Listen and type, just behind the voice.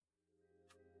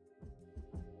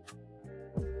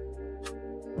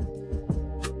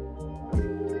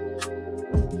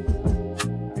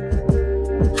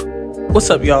What's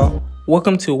up, y'all?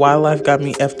 Welcome to Why Life Got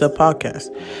Me Effed Up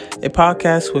podcast, a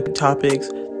podcast with topics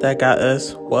that got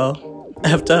us, well,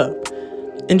 effed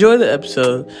up. Enjoy the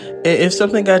episode, and if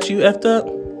something got you effed up,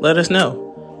 let us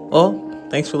know. Well,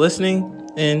 thanks for listening,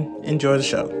 and enjoy the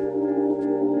show.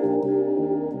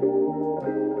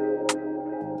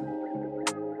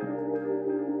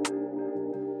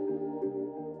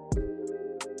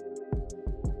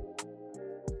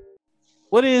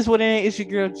 What it is, what it ain't, it's your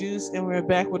girl Juice, and we're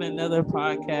back with another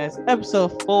podcast,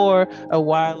 episode 4 of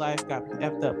Why Life Got Me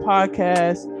Effed Up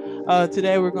podcast.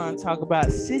 Today we're going to talk about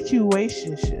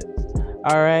situationships.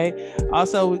 All right.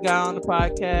 Also, we got on the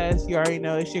podcast, you already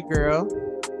know it's your girl.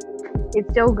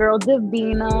 It's your girl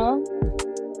Davina.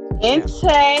 And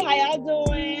Tay, how y'all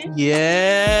doing?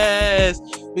 Yes,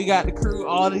 we got the crew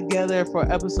all together for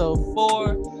episode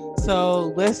 4.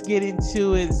 So let's get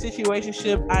into it.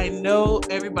 Situationship. I know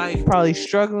everybody's probably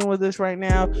struggling with this right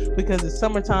now because it's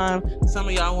summertime. Some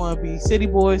of y'all want to be city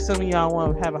boys. Some of y'all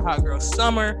want to have a hot girl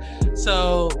summer.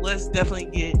 So let's definitely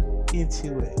get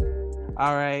into it.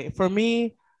 All right. For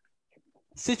me,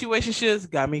 situationships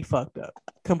got me fucked up.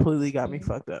 Completely got me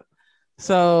fucked up.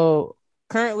 So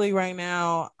currently right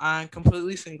now, I'm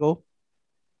completely single.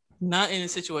 Not in a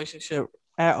situationship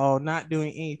at all. Not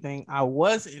doing anything. I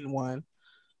was in one,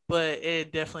 but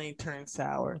it definitely turned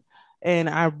sour. And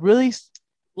I really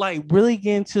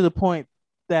getting to the point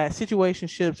that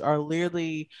situationships are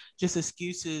literally just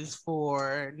excuses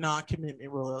for non-commitment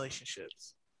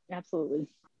relationships. Absolutely.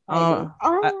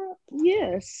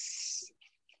 Yes.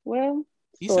 Well,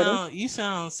 you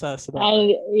sound sus about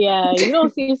you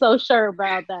don't seem so sure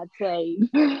about that, Tay.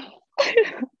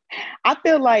 I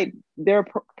feel like there are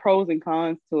pros and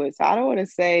cons to it. So I don't want to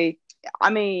say,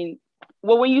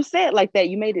 well, when you say it like that,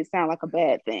 you made it sound like a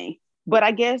bad thing. But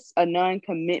I guess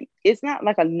it's not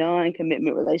like a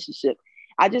non-commitment relationship.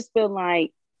 I just feel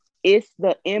like it's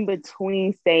the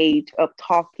in-between stage of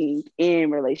talking in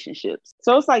relationships.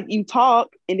 So it's like you talk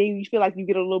and then you feel like you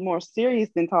get a little more serious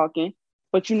than talking,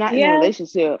 but you're not in a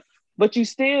relationship. But you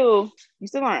still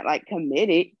aren't like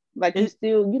committed. Like you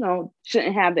still,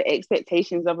 shouldn't have the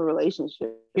expectations of a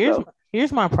relationship.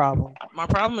 Here's my problem. My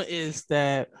problem is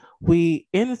that we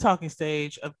in the talking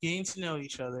stage of getting to know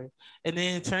each other, and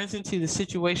then it turns into the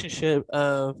situationship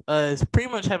of us pretty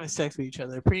much having sex with each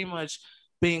other, pretty much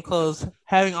being close,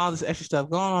 having all this extra stuff,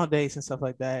 going on dates and stuff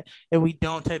like that, and we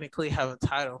don't technically have a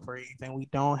title for anything. We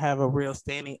don't have a real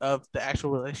standing of the actual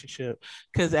relationship,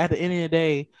 because at the end of the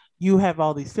day, you have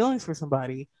all these feelings for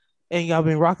somebody, and y'all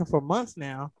been rocking for months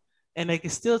now, and they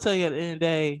can still tell you at the end of the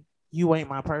day, you ain't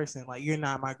my person. Like, you're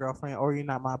not my girlfriend or you're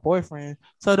not my boyfriend.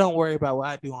 So don't worry about what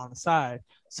I do on the side.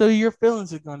 So your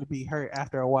feelings are going to be hurt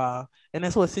after a while. And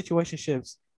that's what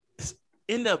situationships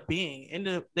end up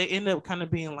being. They end up kind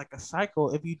of being like a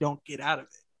cycle if you don't get out of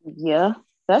it. Yeah,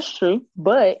 that's true.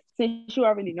 But since you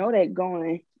already know that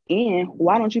going in,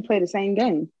 why don't you play the same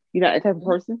game? You're not that type of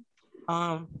person?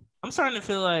 I'm starting to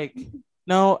feel like,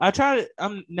 no, I try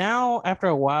to, now after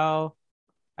a while,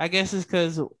 I guess it's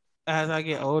because as I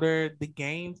get older, the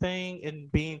game thing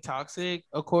and being toxic,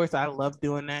 of course, I love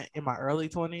doing that in my early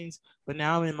 20s, but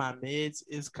now I'm in my mids.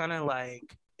 It's kind of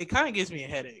like, it kind of gives me a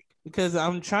headache because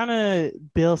I'm trying to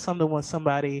build something with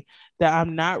somebody that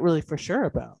I'm not really for sure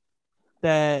about.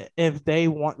 That if they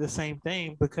want the same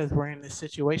thing because we're in this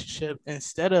situationship,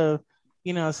 instead of,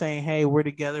 saying, hey, we're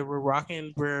together, we're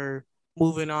rocking, we're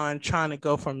moving on, trying to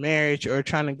go for marriage or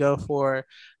trying to go for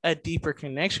a deeper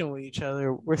connection with each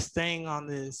other, we're staying on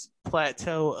this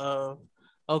plateau of,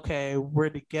 okay, we're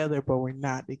together, but we're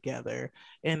not together.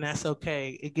 And that's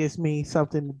okay. It gives me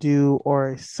something to do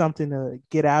or something to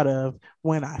get out of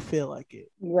when I feel like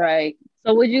it. Right.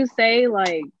 So would you say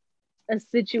like a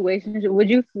situation, would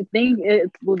you think it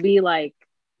would be like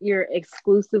you're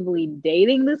exclusively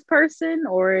dating this person,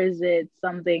 or is it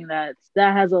something that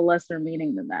has a lesser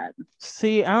meaning than that?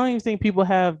 See, I don't even think people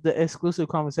have the exclusive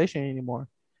conversation anymore.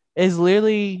 It's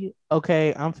literally,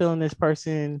 okay, I'm feeling this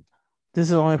person. This is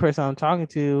the only person I'm talking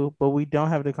to, but we don't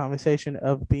have the conversation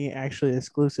of being actually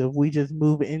exclusive. We just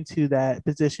move into that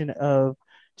position of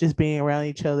just being around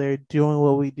each other, doing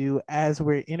what we do as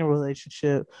we're in a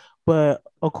relationship. But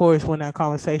of course, when that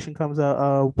conversation comes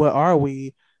up, what are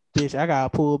we? Bitch, I gotta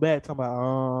pull back. Talking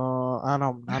about,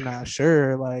 I'm not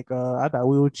sure. Like, I thought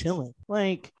we were chilling.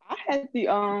 Like, I had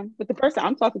with the person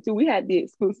I'm talking to, we had the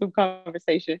exclusive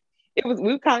conversation. We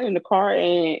were kind of in the car,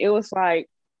 and it was like,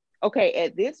 okay,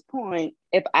 at this point,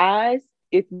 if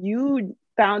you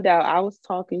found out I was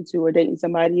talking to or dating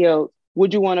somebody else,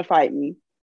 would you want to fight me?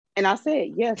 And I said,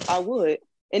 yes, I would.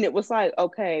 And it was like,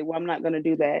 okay, well, I'm not gonna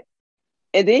do that.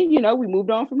 And then, we moved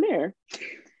on from there.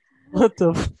 What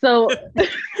the? So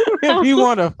if you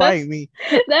want to fight me.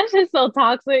 That's just so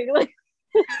toxic. Like,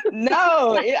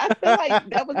 No, I feel like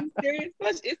that was a serious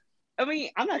question. I'm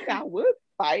not saying I would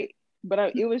fight,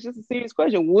 but it was just a serious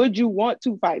question. Would you want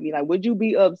to fight me? Like, would you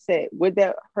be upset? Would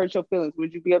that hurt your feelings?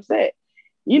 Would you be upset?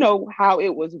 How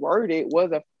it was worded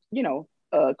was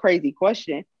a crazy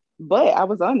question, but I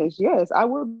was honest. Yes, I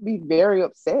would be very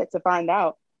upset to find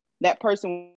out that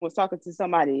person was talking to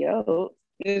somebody else.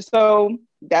 And so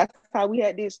that's how we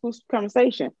had the exclusive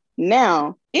conversation.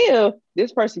 Now, if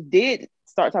this person did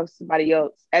start talking to somebody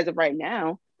else as of right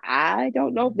now, I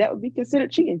don't know if that would be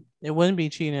considered cheating. It wouldn't be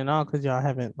cheating at all because y'all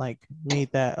haven't like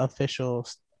made that official.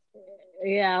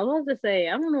 yeah, I was to say,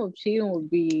 I don't know if cheating would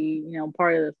be,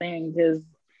 part of the thing, because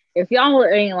if y'all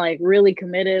ain't like really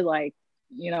committed, like,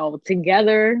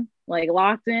 together, like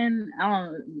locked in, I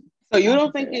don't. So you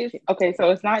don't think it's okay?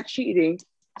 So it's not cheating.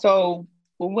 So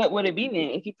what would it be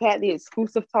then? If you had the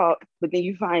exclusive talk, but then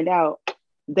you find out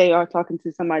they are talking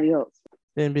to somebody else,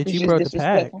 then bitch, you broke the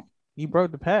pact. You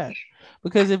broke the pact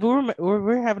because if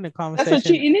we're having a conversation, that's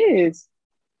what cheating is.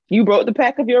 You broke the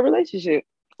pact of your relationship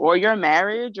or your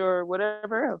marriage or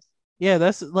whatever else. Yeah,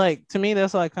 that's like, to me,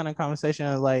 that's like kind of conversation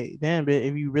of like, damn, but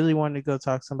if you really wanted to go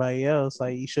talk to somebody else,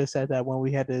 like you should have said that when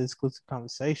we had the exclusive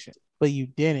conversation, but you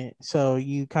didn't. So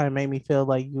you kind of made me feel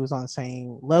like you was on the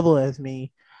same level as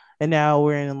me, and now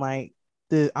we're in like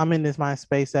I'm in this mind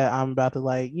space that I'm about to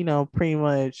like, pretty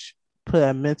much put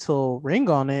a mental ring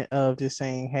on it of just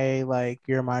saying, hey, like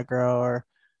you're my girl,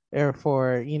 or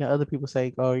for other people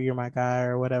say, oh, you're my guy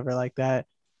or whatever like that.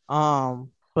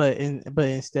 But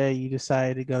instead you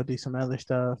decided to go do some other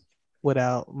stuff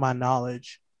without my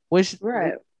knowledge. Which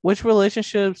right. Which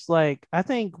relationships, like I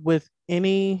think with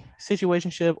any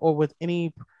situationship or with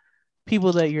any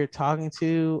people that you're talking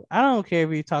to, I don't care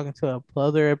if you're talking to a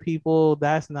plethora of people,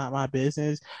 that's not my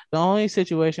business. The only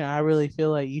situation I really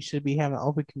feel like you should be having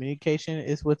open communication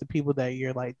is with the people that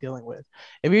you're like dealing with.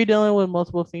 If you're dealing with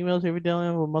multiple females, if you're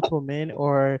dealing with multiple men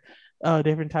or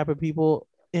different type of people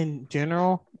in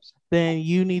general, then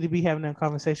you need to be having a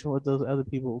conversation with those other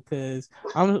people, because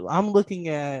I'm looking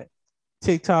at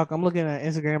TikTok, I'm looking at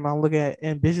Instagram, I'm looking at,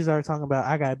 and bitches are talking about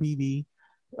I got BB.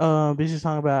 Bitches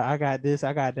talking about I got this,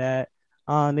 I got that.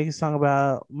 Niggas talking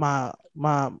about my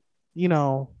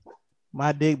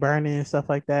my dick burning and stuff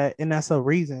like that, and that's a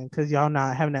reason because y'all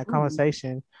not having that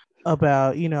conversation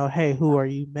about hey, who are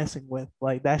you messing with?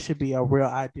 Like that should be a real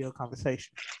ideal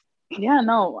conversation. Yeah,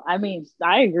 no, I mean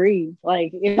I agree.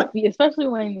 Like especially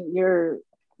when you're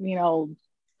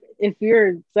if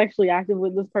you're sexually active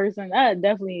with this person, that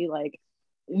definitely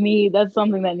that's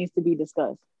something that needs to be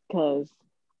discussed, because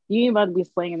you ain't about to be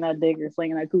slinging that dick or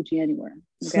slinging that coochie anywhere.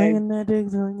 Okay? Slinging that dick,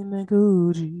 slinging that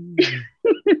coochie.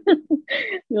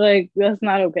 Like that's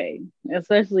not okay,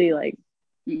 especially like.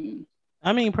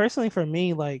 I mean, personally, for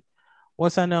me, like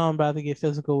once I know I'm about to get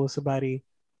physical with somebody,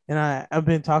 and I've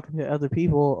been talking to other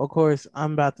people, of course,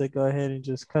 I'm about to go ahead and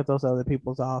just cut those other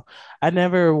people's off. I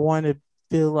never want to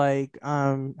feel like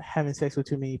I'm having sex with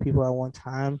too many people at one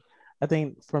time. I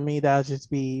think for me, that would just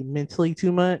be mentally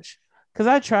too much. Because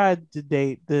I tried to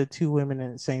date the two women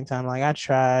at the same time. Like I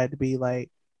tried to be like,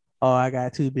 oh, I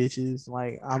got two bitches.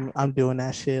 Like I'm doing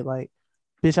that shit. Like,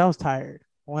 bitch, I was tired.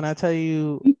 When I tell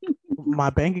you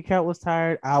my bank account was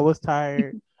tired, I was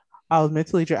tired. I was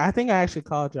mentally drained. I think I actually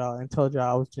called y'all and told y'all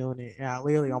I was doing it, and I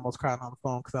literally almost cried on the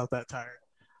phone because I was that tired.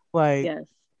 Like, yes,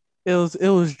 it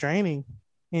was draining,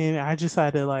 and I just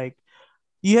had to like,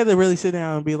 you had to really sit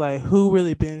down and be like, who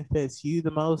really benefits you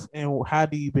the most, and how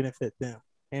do you benefit them,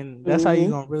 and that's how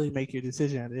you're gonna really make your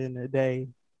decision at the end of the day.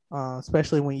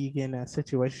 Especially when you get in that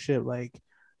situationship, like,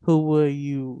 who would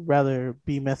you rather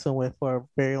be messing with for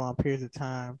very long periods of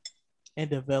time and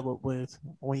develop with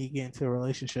when you get into a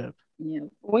relationship? Yeah.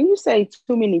 When you say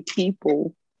too many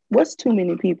people, what's too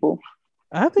many people?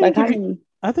 I think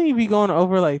I think if you going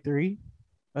over like 3,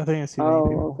 I think it's too many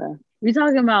people. Okay. We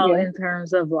talking about in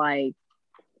terms of like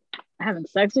having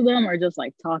sex with them or just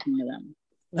like talking to them?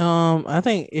 I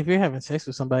think if you're having sex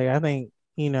with somebody, I think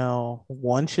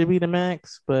 1 should be the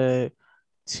max, but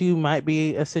 2 might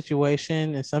be a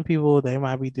situation, and some people they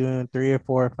might be doing 3 or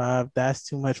 4 or 5. That's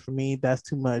too much for me. That's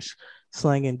too much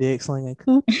slinging dick, slinging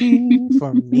coochie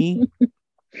for me.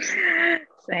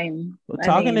 Same.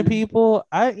 Talking to people,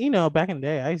 I back in the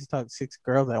day, I used to talk to 6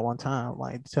 girls at one time,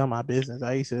 like to tell my business.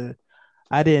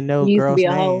 I didn't know girls'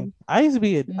 names. I used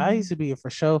to be a for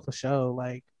show,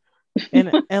 like,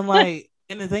 and like,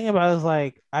 and the thing about it is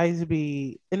like I used to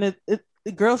be, and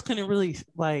the girls couldn't really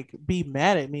like be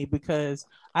mad at me because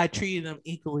I treated them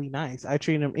equally nice. I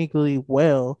treated them equally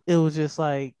well. It was just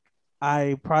like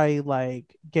I probably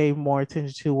like gave more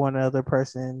attention to one other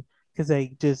person because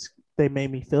they they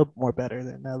made me feel more better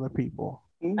than other people.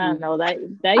 I don't know that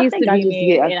I used to think I be just me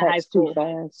get in high attached too school.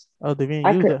 fast. Oh, Davina,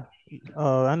 I you could. the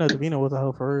oh, I know Davina was a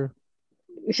hoe for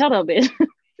Shut up, bitch.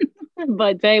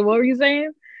 But Tay, what were you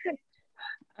saying?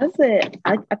 I said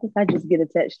I think I just get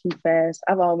attached too fast.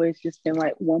 I've always just been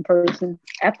like one person.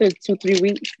 After 2-3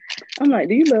 weeks, I'm like,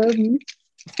 do you love me?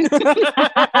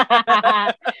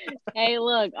 Hey,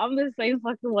 look, I'm the same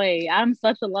fucking way. I'm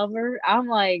such a lover. I'm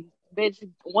like, bitch,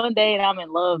 one day and I'm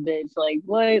in love, bitch. Like,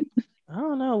 what? I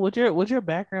don't know. What's your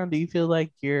background? Do you feel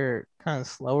like you're kind of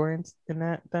slower in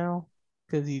that now?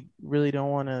 Because you really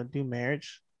don't want to do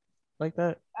marriage like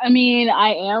that? I mean,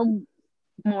 I am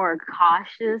more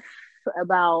cautious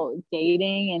about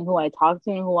dating and who I talk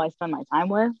to and who I spend my time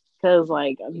with. Because,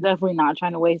 like, I'm definitely not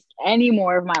trying to waste any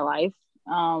more of my life.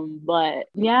 But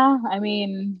yeah, I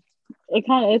mean, it's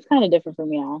kind of different for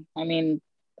me now. I mean,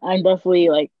 I'm definitely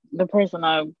like the person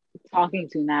I'm talking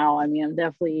to now. I mean, I'm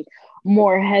definitely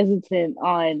more hesitant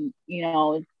on,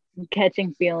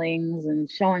 catching feelings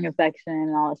and showing affection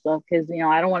and all that stuff because,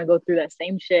 I don't want to go through that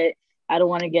same shit. I don't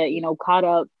want to get, caught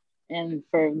up and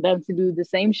for them to do the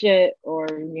same shit or,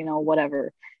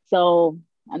 whatever. So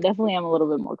I definitely am a little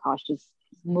bit more cautious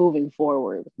moving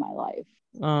forward with my life.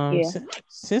 Yeah.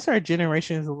 Since our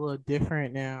generation is a little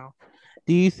different now,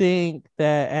 do you think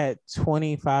that at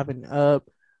 25 and up,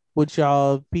 would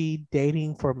y'all be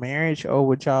dating for marriage or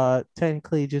would y'all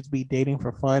technically just be dating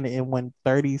for fun? And when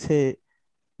 30s hit,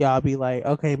 y'all be like,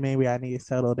 okay, maybe I need to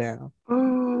settle down.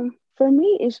 For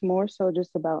me, it's more so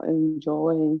just about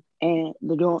enjoying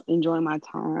my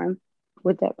time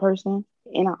with that person.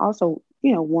 And I also,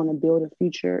 want to build a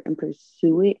future and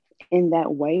pursue it in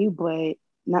that way, but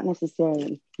not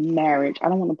necessarily marriage. I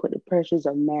don't want to put the pressures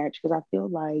of marriage because I feel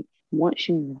like once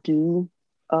you do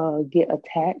get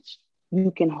attached,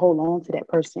 you can hold on to that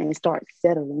person and start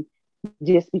settling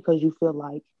just because you feel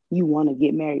like you want to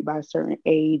get married by a certain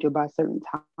age or by a certain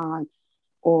time,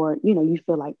 or you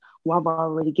feel like, well, I've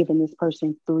already given this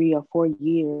person 3 or 4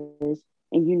 years,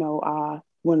 and I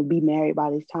want to be married by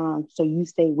this time, so you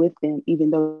stay with them even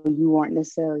though you aren't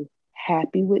necessarily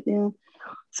happy with them.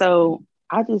 So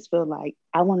I just feel like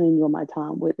I want to enjoy my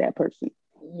time with that person.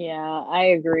 Yeah, I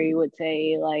agree with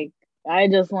Tay. Like, I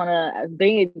just want to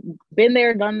been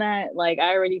there, done that. Like,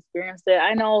 I already experienced it.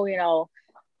 I know,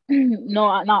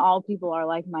 no, not all people are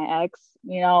like my ex,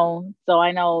 so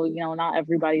I know, not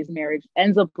everybody's marriage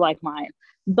ends up like mine,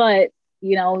 but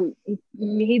he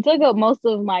took up most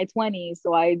of my 20s,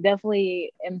 so I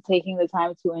definitely am taking the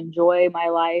time to enjoy my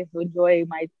life, enjoy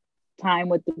my time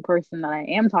with the person that I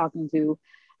am talking to,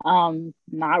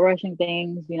 not rushing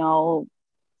things,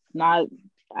 not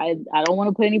I don't want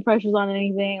to put any pressures on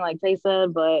anything like Tay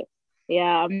said, but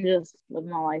yeah, I'm just living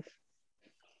my life.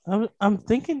 I'm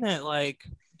thinking that like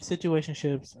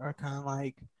situationships are kind of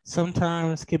like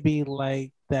sometimes could be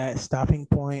like that stopping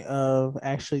point of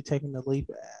actually taking the leap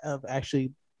of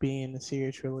actually being in a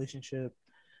serious relationship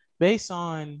based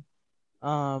on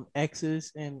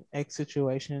exes and ex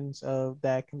situations of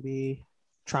that can be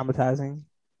traumatizing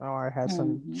or have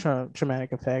some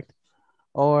traumatic effect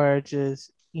or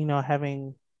just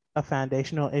having a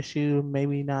foundational issue,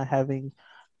 maybe not having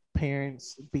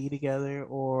parents be together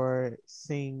or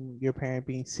seeing your parent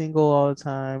being single all the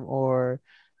time or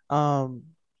um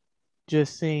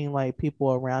just seeing like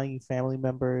people around you, family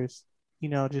members,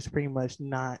 just pretty much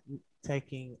not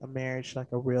taking a marriage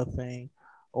like a real thing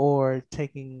or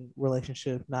taking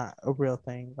relationships not a real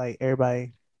thing. Like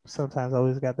everybody sometimes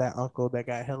always got that uncle that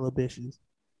got hella bitches.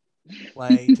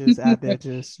 Like just out there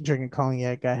just drinking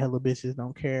cognac, got hella bitches,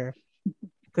 don't care.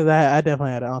 Because I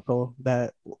definitely had an uncle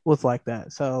that was like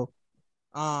that. So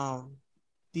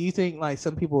do you think like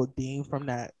some people deem from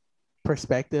that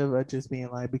perspective of just being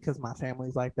like because my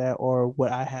family's like that or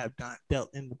what I have done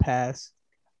dealt in the past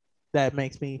that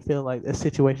makes me feel like a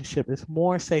situationship is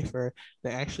more safer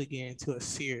than actually getting into a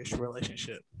serious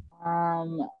relationship?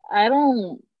 I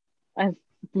don't. I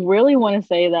really want to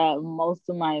say that most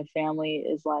of my family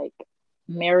is like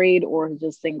married or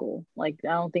just single. Like,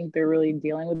 I don't think they're really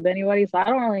dealing with anybody. So I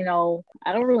don't really know.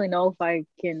 I don't really know if I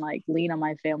can like lean on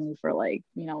my family for like,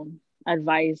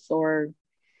 advice or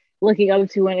looking up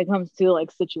to when it comes to like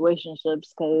situationships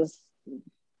because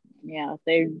yeah,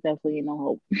 they definitely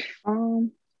no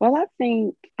hope. Well, I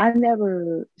think I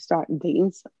never start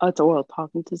dating or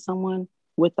talking to someone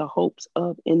with the hopes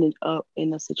of ending up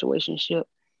in a situationship.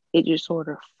 It just sort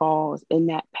of falls in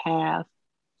that path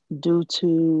due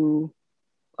to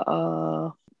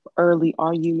early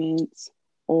arguments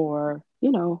or,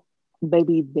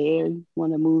 maybe they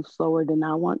want to move slower than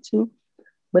I want to.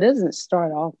 But it doesn't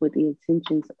start off with the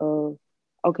intentions of,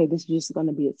 okay, this is just going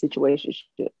to be a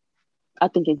situationship. I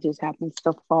think it just happens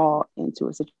to fall into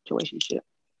a situationship.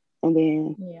 And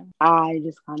then I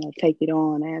just kind of take it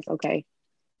on as, okay,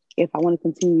 if I want to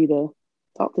continue to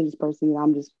talk to this person,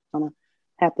 I'm just going to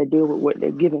have to deal with what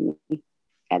they're giving me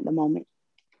at the moment.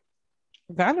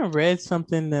 I kind of read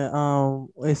something that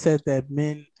it said that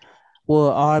men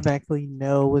will automatically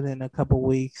know within a couple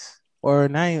weeks, or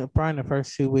not even probably in the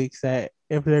first 2 weeks, that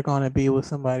if they're going to be with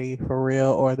somebody for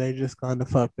real or they're just going to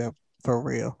fuck them for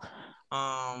real.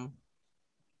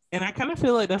 And I kind of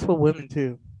feel like that's for women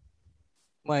too.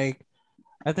 Like,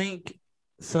 I think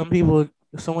some people,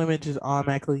 some women just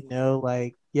automatically know,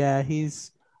 like, yeah,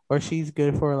 he's or she's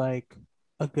good for like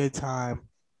a good time,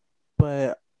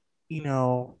 but you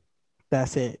know,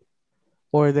 that's it.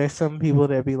 Or there's some people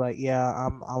that be like, yeah,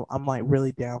 I'm like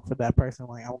really down for that person.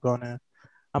 Like, I'm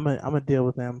gonna deal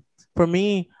with them. For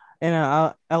me, and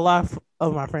a lot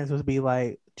of my friends would be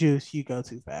like, Juice, you go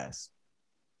too fast.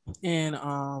 And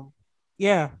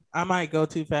yeah, I might go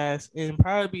too fast and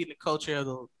probably be in the culture of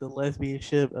the lesbian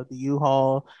ship of the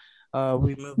U-Haul.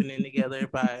 We moving in together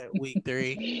by week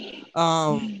 3.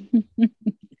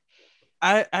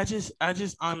 I just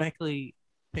automatically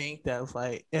think that it's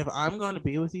like, if I'm going to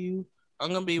be with you, I'm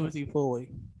going to be with you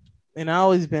fully. And I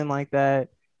always been like that,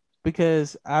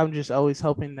 because I'm just always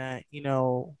hoping that,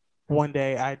 one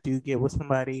day I do get with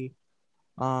somebody,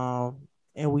 and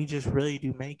we just really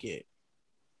do make it.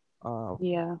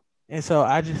 Yeah. And so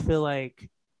I just feel like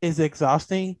it's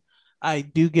exhausting. I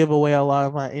do give away a lot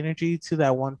of my energy to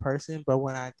that one person, but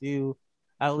when I do,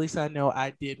 at least I know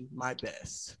I did my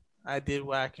best. I did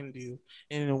what I can do.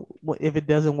 And if it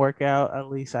doesn't work out, at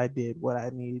least I did what I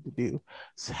needed to do.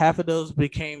 So half of those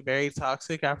became very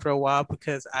toxic after a while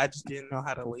because I just didn't know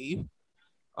how to leave.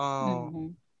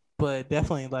 But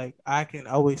definitely, like, I can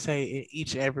always say in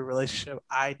each and every relationship,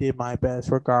 I did my best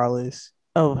regardless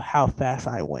of how fast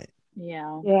I went.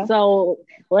 Yeah. So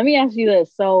let me ask you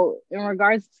this. So in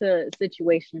regards to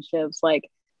situationships, like,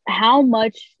 how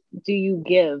much do you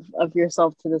give of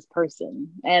yourself to this person,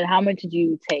 and how much do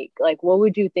you take? Like, what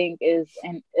would you think is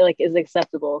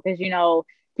acceptable? Because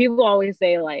people always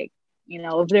say, like,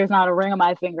 if there's not a ring on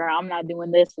my finger, I'm not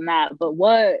doing this and that. But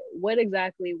what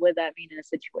exactly would that mean in a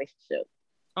situationship?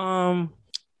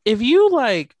 If you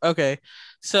like, okay,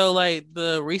 so like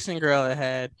the recent girl I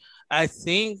had, I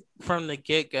think from the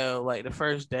get go, like the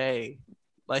first day,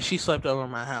 like she slept over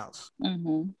my house.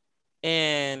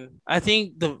 And I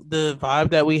think the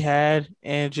vibe that we had,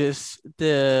 and just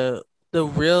the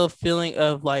real feeling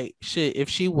of like, shit, if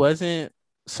she wasn't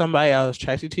somebody I was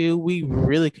attracted to, we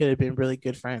really could have been really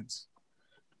good friends.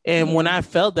 And when I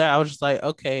felt that, I was just like,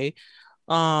 okay,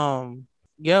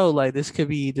 like this could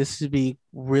be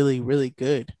really, really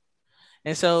good.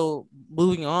 And so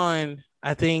moving on,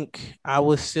 I think I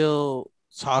was still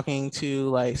talking to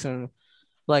like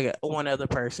one other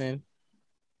person.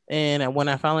 And when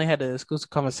I finally had the exclusive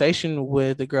conversation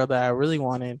with the girl that I really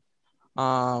wanted,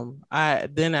 I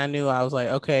knew, I was like,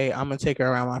 okay, I'm gonna take her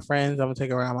around my friends, I'm gonna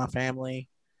take her around my family,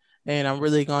 and I'm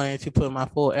really going to put my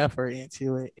full effort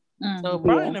into it. So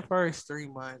probably in the first 3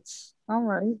 months. All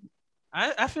right.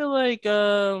 I feel like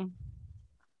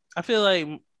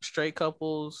straight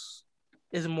couples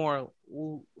have more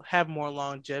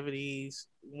longevities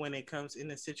when it comes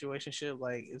in a situationship.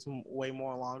 Like, it's way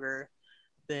more longer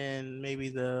than maybe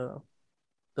the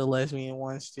lesbian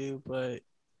ones do. But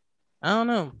I don't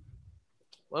know.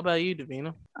 What about you,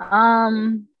 Davina?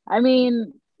 I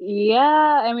mean,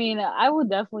 yeah, I would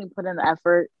definitely put in the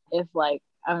effort if, like,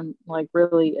 I'm like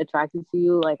really attracted to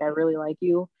you, like I really like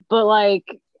you. But like,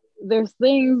 there's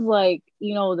things like,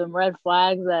 the red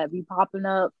flags that be popping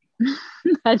up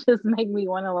that just make me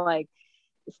want to, like,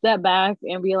 step back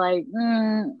and be like,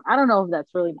 I don't know if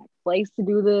that's really my place to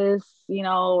do this,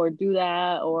 or do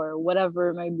that, or whatever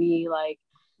it may be. Like,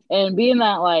 and being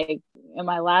that, like, in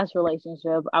my last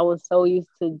relationship, I was so used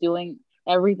to doing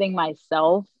everything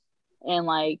myself, and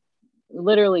like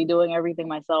literally doing everything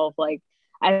myself. Like,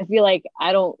 I feel like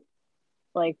I don't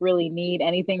like really need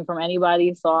anything from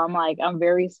anybody. So I'm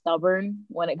very stubborn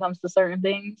when it comes to certain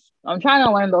things. I'm trying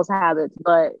to learn those habits,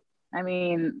 but I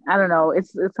don't know.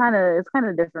 It's kind of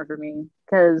different for me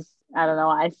because I don't know.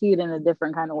 I see it in a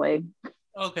different kind of way.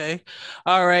 Okay.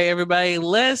 All right, everybody.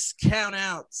 Let's count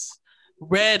out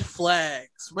red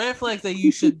flags. Red flags that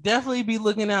you should definitely be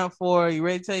looking out for. You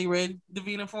ready to tell you ready,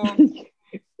 Davina, for them?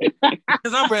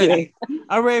 Because I'm ready.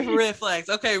 I'm ready for red flags.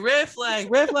 Okay, red flag.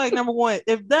 Red flag number 1.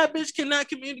 If that bitch cannot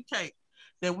communicate,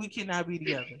 then we cannot be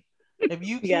together. If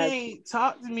you can't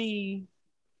talk to me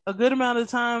a good amount of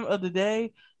time of the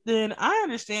day, then I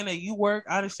understand that you work.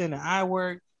 I understand that I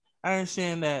work. I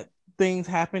understand that things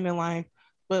happen in life.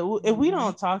 But if we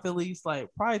don't talk at least like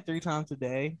probably 3 times a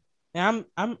day, and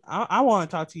I want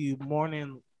to talk to you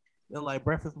morning, like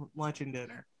breakfast, lunch, and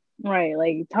dinner. Right.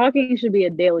 Like talking should be a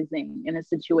daily thing in a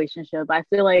situationship. I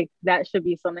feel like that should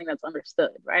be something that's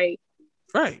understood, right?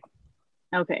 Right.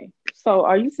 Okay. So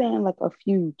are you saying like a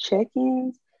few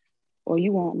check-ins, or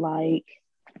you want like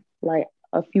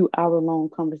a few hour-long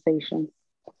conversations?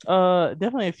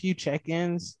 Definitely a few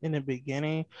check-ins in the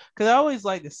beginning, because I always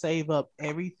like to save up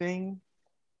everything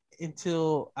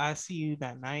until I see you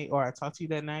that night or I talk to you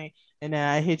that night, and then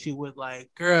I hit you with like,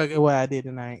 girl, get what I did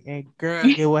tonight, and girl,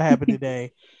 get what happened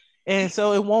today. And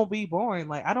so it won't be boring.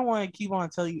 Like, I don't want to keep on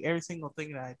telling you every single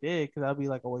thing that I did, because that'll be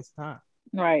like a waste of time.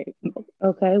 Right.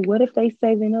 Okay, what if they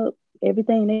saving up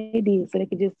everything they did so they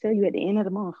could just tell you at the end of the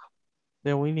month?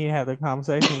 Then we need to have the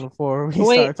conversation before we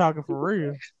Wait. start talking for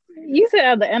real. You said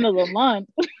at the end of the month.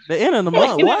 The end of the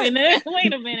month. What?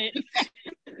 Wait a minute.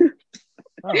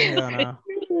 Oh hell no.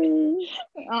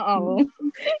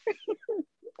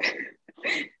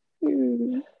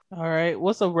 All right.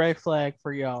 What's a red flag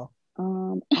for y'all?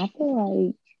 I feel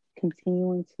like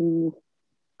continuing to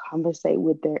conversate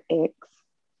with their ex.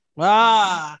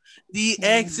 The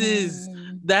exes.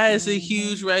 That is a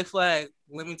huge red flag.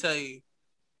 Let me tell you.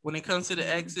 When it comes to the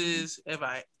exes,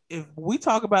 if we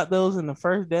talk about those in the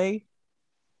first day,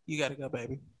 you gotta go,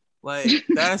 baby. Like,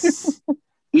 that's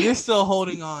you're still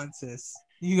holding on, sis.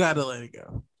 You gotta let it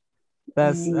go.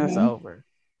 That's over.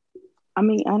 I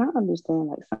mean, and I understand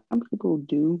like some people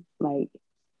do like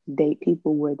date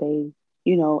people where they,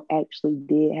 actually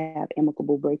did have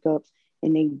amicable breakups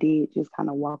and they did just kind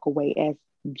of walk away as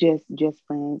just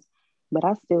friends. But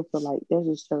I still feel like there's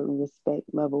a certain respect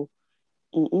level.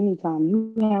 And anytime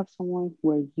you have someone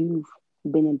where you've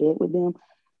been in bed with them,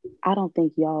 I don't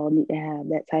think y'all need to have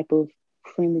that type of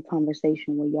friendly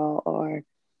conversation where y'all are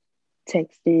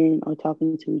texting or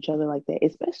talking to each other like that,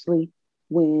 especially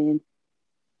when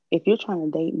if you're trying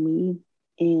to date me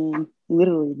and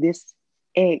literally this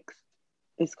ex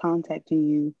is contacting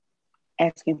you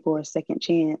asking for a second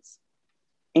chance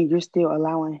and you're still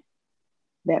allowing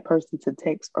that person to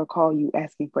text or call you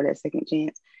asking for that second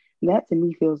chance, that to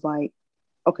me feels like,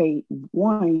 okay,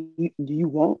 one, do you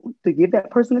want to give that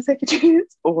person a second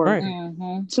chance? Or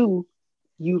right. Two,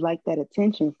 you like that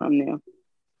attention from them.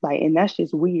 Like, and that's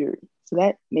just weird. So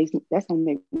that's gonna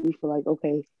make me feel like,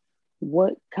 okay,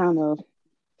 what kind of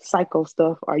psycho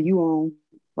stuff are you on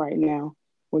right now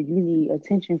where you need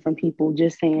attention from people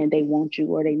just saying they want you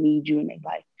or they need you in their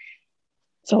life?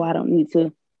 So I don't need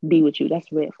to be with you.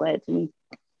 That's a red flag to me.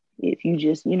 If you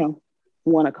just,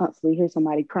 want to constantly hear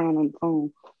somebody crying on the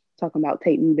phone talking about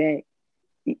take me back,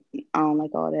 I don't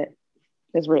like all that.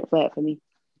 That's red flag for me.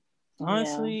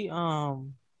 Honestly,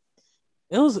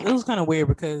 it was kind of weird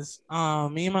because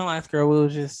me and my last girl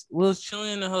we was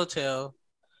chilling in the hotel,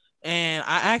 and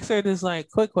I asked her this like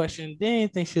quick question.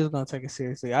 Didn't think she was gonna take it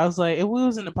seriously. I was like, if we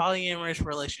was in a polyamorous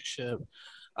relationship,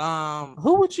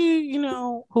 who would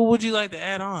who would you like to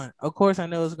add on? Of course, I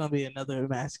know it's gonna be another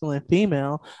masculine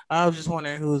female. I was just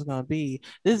wondering who it's gonna be.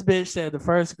 This bitch said the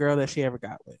first girl that she ever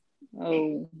got with.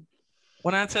 Oh.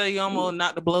 When I tell you I'm gonna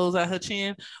knock the blows out her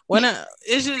chin, I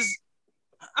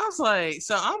was like,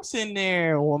 so I'm sitting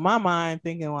there with my mind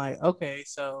thinking like, okay,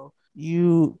 so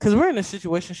because we're in a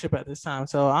situationship at this time,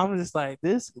 so I'm just like,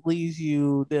 this leaves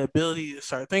you the ability to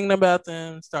start thinking about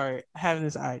them, start having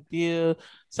this idea,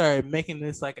 start making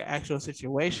this like an actual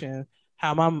situation.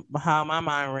 How my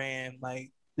mind ran,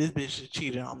 like this bitch just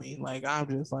cheated on me. Like I'm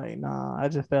just like, nah, I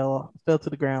just fell to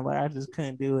the ground. Like I just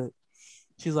couldn't do it.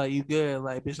 She's like, you good?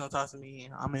 Like, bitch, don't talk to me.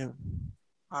 I'm in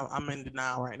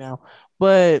denial right now.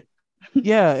 But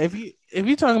yeah, if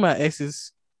you talking about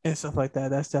exes and stuff like that,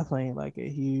 that's definitely like a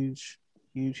huge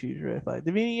red flag.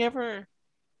 Davina, you ever?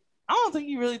 I don't think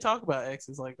you really talk about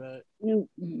exes like that.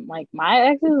 Like my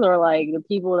exes or like the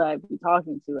people that I be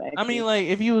talking to? Exes? I mean, like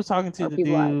if you was talking to the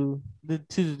dude,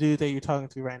 to the dude that you're talking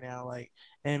to right now, like,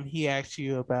 and he asked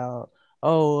you about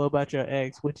your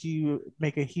ex, would you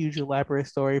make a huge elaborate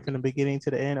story from the beginning to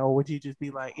the end, or would you just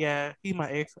be like, yeah, he's my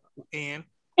ex, and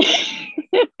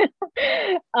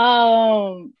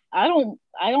I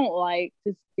don't like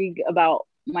to speak about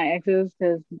my exes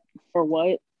because for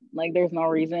what? Like there's no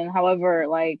reason. However,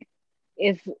 like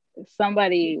if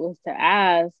somebody was to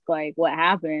ask like what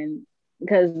happened,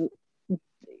 because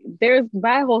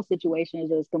that whole situation is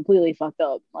just completely fucked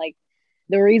up. Like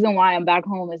the reason why I'm back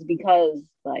home is because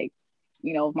like,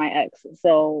 of my ex.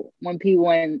 So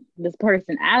when this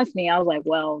person asked me, I was like,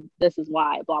 well, this is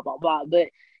why, blah, blah, blah. But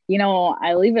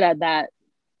I leave it at that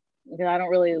because I don't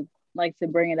really like to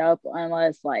bring it up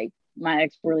unless like my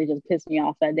ex really just pissed me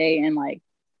off that day and like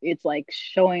it's like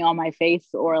showing on my face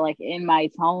or like in my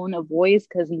tone of voice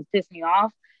because he's pissed me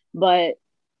off. But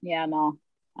yeah, no,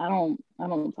 I don't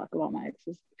talk about my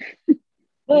exes. You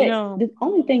But know, the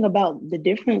only thing about the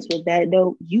difference with that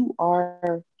though, you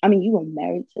were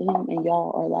married to him and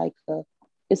y'all are like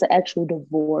it's an actual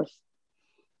divorce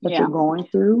that Yeah. you're going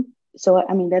through. So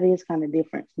I mean that is kind of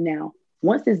different. Now,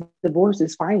 once this divorce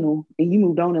is final and you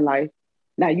moved on in life,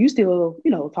 now you still,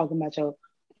 talking about your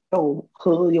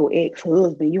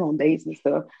ex-husband, you on dates and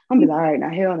stuff. I'm just all right, now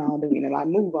hell no, I'm doing it. Like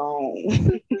move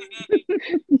on.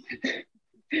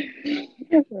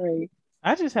 Right.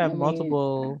 I just have I mean,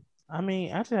 multiple. I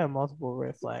just have multiple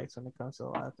red flags when it comes to a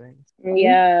lot of things.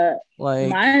 yeah, Like,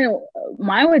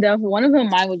 mine would definitely one of them.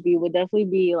 Mine would definitely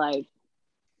be like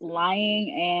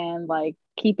lying and like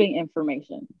keeping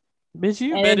information. bitch,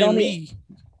 you And it better than don't. me.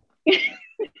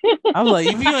 I was like,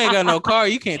 if you ain't got no car,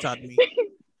 you can't talk to me.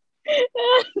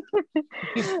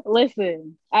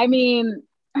 Listen, I mean,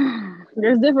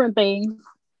 there's different things,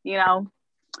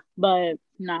 but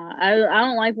nah, I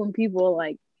don't like when people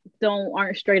like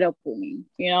aren't straight up with me,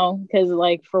 because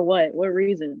like for what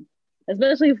reason?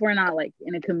 Especially if we're not like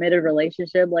in a committed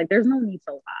relationship, like there's no need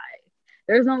to lie.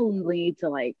 There's no need to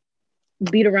like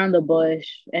beat around the bush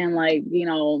and like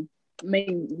make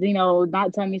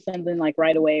not tell me something like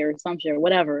right away or some shit or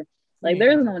whatever. You Like ain't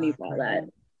there's gotta no lie, need for all that.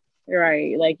 pregnant.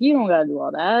 Right. Like you don't gotta do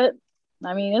all that.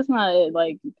 I mean, it's not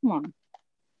like, come on.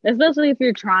 Especially if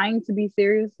you're trying to be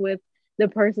serious with the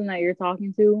person that you're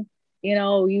talking to.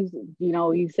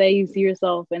 You say you see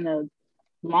yourself in a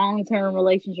long-term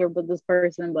relationship with this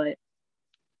person, but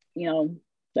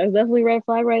that's definitely a red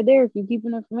flag right there if you keep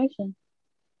an information.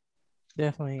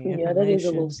 Definitely Yeah, that is a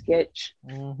little information. sketch.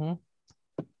 Mm-hmm.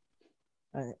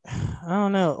 I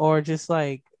don't know, or just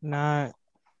like not.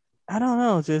 I don't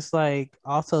know, just like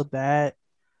also that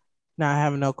not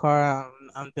having no car.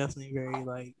 I'm definitely very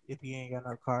like, if you ain't got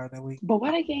no car, then we. But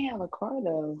why they can't have a car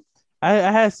though? I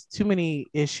has too many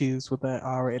issues with that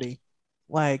already.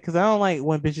 Like, cause I don't like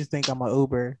when bitches think I'm a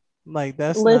Uber. Like,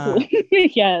 Listen,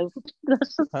 yes,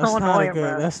 that's just so annoying,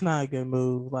 bro. that's not a good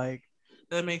move. Like,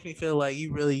 that makes me feel like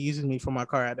you really using me for my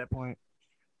car at that point.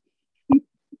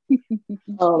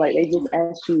 Oh, like they just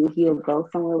ask you if you'll go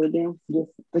somewhere with them just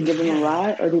to give them a Yeah,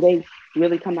 ride, or do they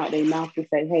really come out their mouth to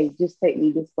say, "Hey, just take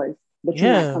me this place," but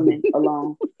you're not yeah. coming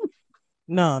alone?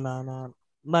 No, no, no.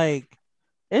 Like,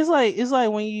 it's like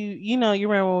when you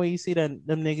remember when you see them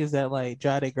niggas that like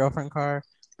drive their girlfriend car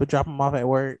but drop them off at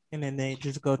work and then they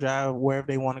just go drive wherever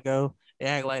they want to go. They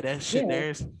act like that shit Yeah,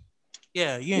 theirs.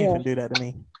 Yeah, you ain't yeah, finna do that to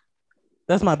me.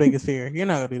 That's my biggest fear. You're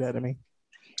not gonna do that to me.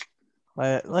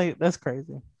 Like that's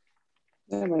crazy.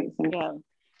 that makes sense. Yeah.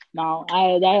 No,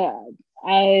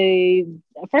 I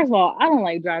first of all, I don't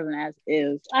like driving as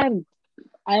is. I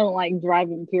don't like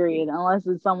driving period unless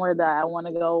it's somewhere that I want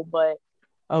to go. But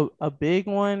A big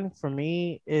one for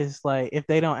me is like if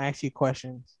they don't ask you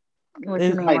questions. what you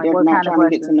It, mean? Like Like they're what not kind of trying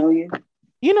to get to question? know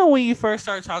you. when you first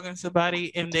start talking to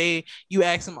somebody and you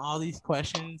ask them all these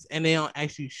questions and they don't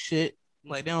ask you shit,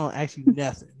 like they don't ask you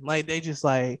nothing. Like they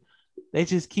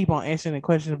just keep on answering the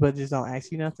questions but just don't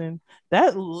ask you nothing.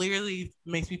 That literally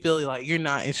makes me feel like you're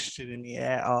not interested in me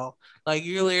at all. Like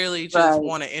you literally just Right.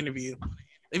 want to interview.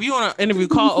 If you want to interview,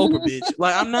 call Oprah, bitch.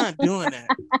 Like I'm not doing that.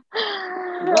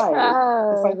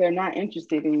 Right. It's like they're not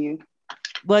interested in you.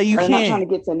 Like you They're not trying can't.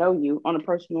 to get to know you on a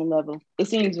personal level. It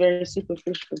seems very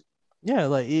superficial. Yeah,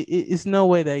 like it's no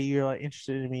way that you're like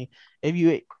interested in me. If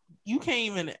you can't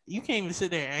even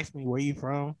sit there and ask me where you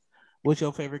from, what's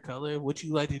your favorite color, what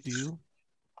you like to do,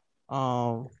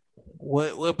 um,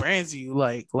 what brands do you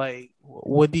like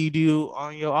what do you do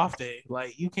on your off day?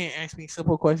 Like you can't ask me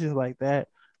simple questions like that,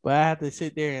 but I have to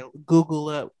sit there and Google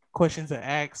up questions to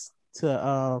ask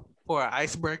to for an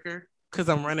icebreaker because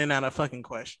I'm running out of fucking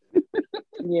questions.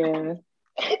 Yeah.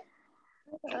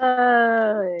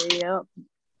 Yep.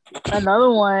 Another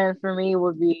one for me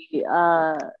would be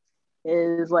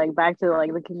is like back to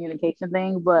like the communication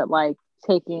thing, but like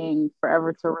taking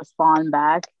forever to respond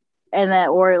back. And that,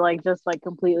 or like just like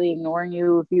completely ignoring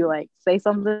you if you like say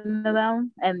something to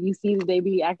them and you see that they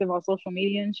be active on social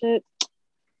media and shit.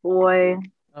 Boy,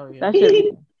 Oh yeah.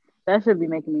 that should be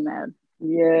making me mad.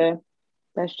 Yeah,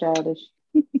 that's childish.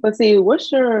 But see,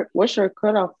 what's your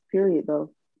cutoff period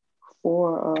though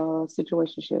for a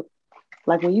situationship?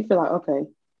 Like when you feel like, okay,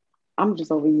 I'm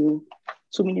just over you.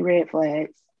 Too many red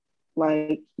flags.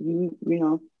 Like you're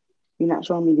not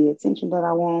showing me the attention that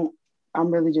I want. I'm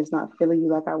really just not feeling you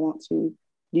like I want to.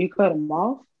 Do you cut them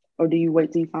off, or do you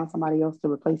wait till you find somebody else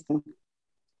to replace them?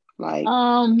 Like,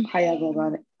 Um, how y'all go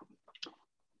about it?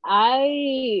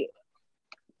 I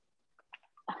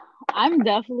I'm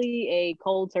definitely a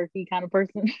cold turkey kind of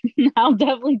person. I'll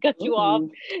definitely cut you off,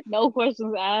 no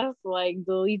questions asked. Like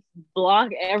delete,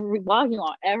 blocking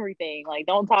on everything. Like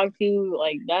don't talk to you.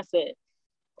 Like that's it.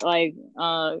 Like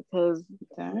because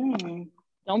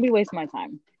don't be wasting my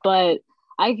time. But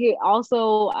I can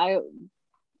also I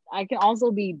can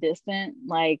also be distant.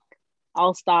 Like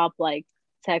I'll stop like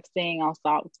texting. I'll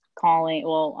stop calling.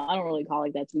 Well, I don't really call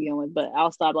like that to begin with, but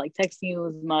I'll stop like texting you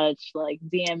as much, like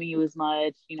DMing you as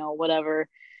much, whatever.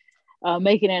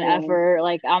 Making an effort.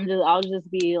 Like I'll just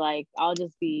be like,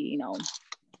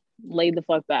 laid the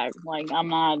fuck back. Like I'm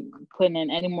not putting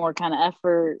in any more kind of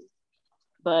effort.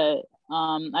 But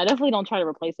I definitely don't try to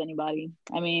replace anybody.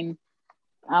 I mean,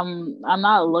 I'm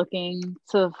not looking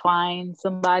to find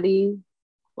somebody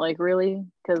like really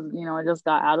because I just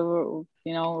got out of a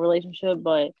relationship,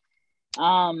 but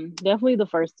definitely the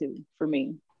first two for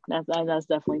me. That's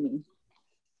definitely me.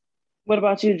 What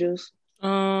about you, Juice?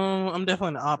 I'm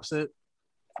definitely the opposite.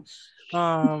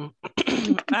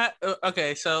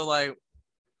 Okay, so like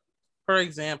for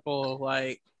example,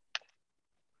 like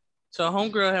so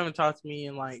homegirl haven't talked to me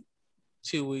in like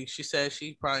 2 weeks. She said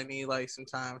she probably need like some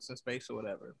time, some space or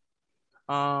whatever.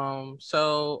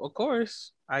 So of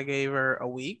course I gave her a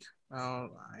week. And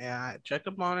I checked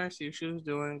up on her, see if she was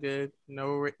doing good.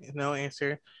 No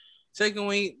answer. Second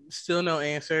week, still no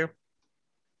answer.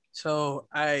 So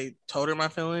I told her my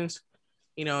feelings.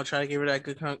 Try to give her that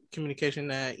good communication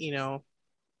that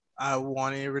I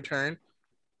wanted in return.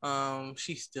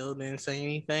 She still didn't say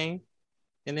anything,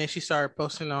 and then she started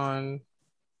posting on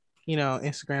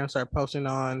Instagram, start posting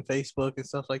on Facebook and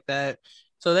stuff like that.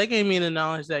 So that gave me the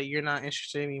knowledge that you're not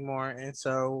interested anymore. And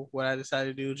so what I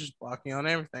decided to do is just block you on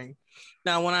everything.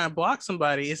 Now, when I block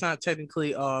somebody, it's not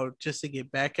technically just to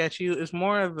get back at you. It's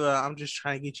more of I'm just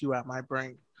trying to get you out my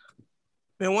brain.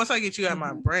 And once I get you out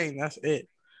my brain, that's it.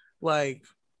 Like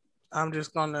I'm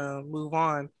just gonna move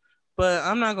on. But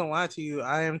I'm not gonna lie to you.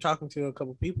 I am talking to a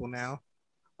couple people now.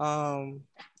 And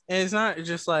it's not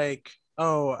just like,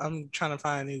 oh, I'm trying to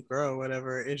find a new girl or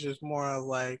whatever. It's just more of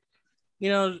like,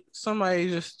 somebody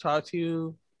just talk to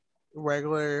you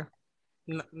regular,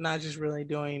 not just really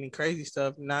doing any crazy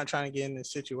stuff, not trying to get in a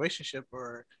situationship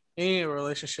or any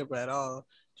relationship at all.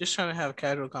 Just trying to have a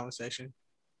casual conversation.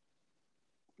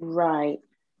 Right.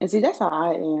 And see, that's how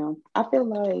I am. I feel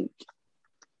like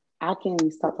I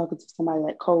can start talking to somebody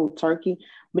like cold turkey,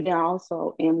 but then I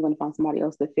also am going to find somebody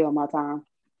else to fill my time.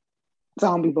 So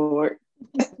I'll be bored.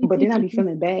 But then I'll be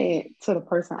feeling bad to the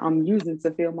person I'm using to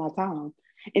fill my time.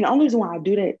 And the only reason why I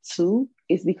do that too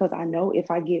is because I know if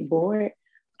I get bored,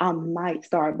 I might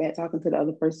start back talking to the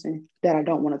other person that I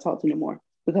don't want to talk to anymore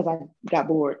because I got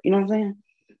bored. You know what I'm saying?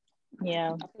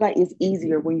 Yeah. I feel like it's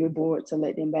easier when you're bored to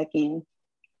let them back in.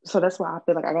 So that's why I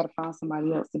feel like I gotta find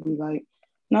somebody else to be like,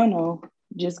 no,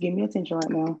 just give me attention right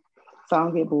now, so I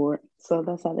don't get bored. So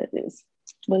that's how that is.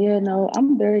 But yeah, no,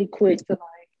 I'm very quick to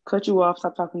like cut you off,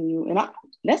 stop talking to you, and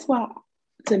that's why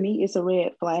to me it's a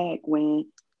red flag when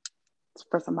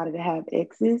for somebody to have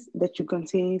exes that you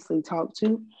continuously talk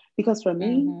to. Because for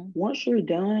me, once you're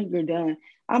done, you're done.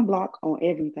 I'm blocked on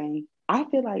everything. I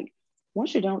feel like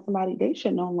once you're done with somebody, they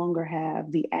should no longer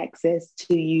have the access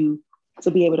to you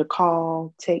to be able to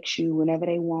call, text you whenever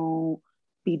they want,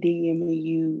 be DMing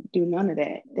you, do none of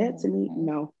that. That to me,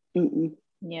 no. Mm-mm.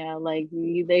 Yeah, like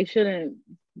they shouldn't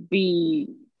be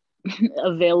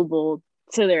available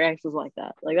to their exes like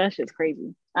that. Like that shit's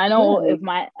crazy. I know when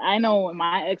my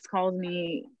ex calls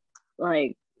me,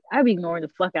 like I be ignoring the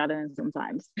fuck out of him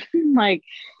sometimes. Like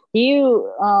I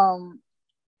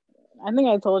think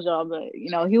I told y'all, but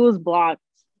he was blocked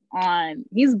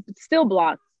he's still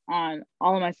blocked on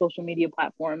all of my social media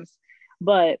platforms.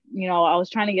 But I was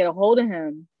trying to get a hold of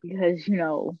him because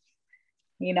my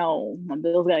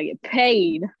bills gotta get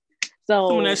paid. So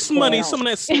some of that money,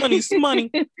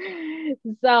 money.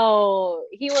 So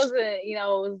he wasn't, it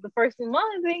was the first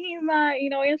month and he's not,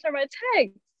 answering my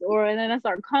text. And then I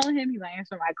started calling him, he's not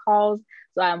answering my calls.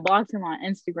 So I unblocked him on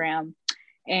Instagram.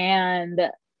 And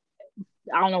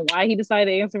I don't know why he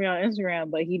decided to answer me on Instagram,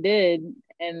 but he did.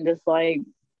 And just like,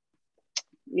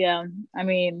 yeah, I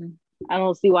mean, I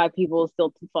don't see why people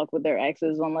still fuck with their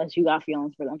exes unless you got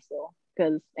feelings for them still.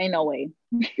 Because ain't no way.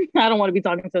 I don't want to be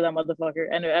talking to that motherfucker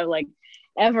and like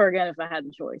ever again if I had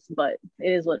the choice. But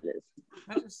it is what it is.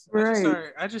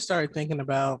 I just started thinking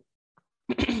about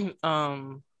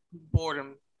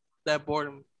boredom, that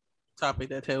boredom topic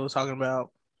that Taylor was talking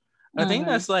about. I think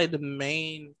that's like the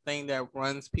main thing that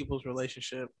runs people's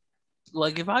relationship.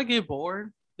 Like if I get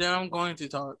bored, then I'm going to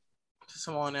talk to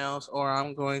someone else or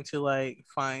I'm going to like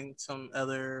find some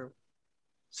other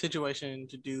situation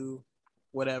to do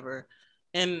whatever.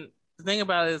 And the thing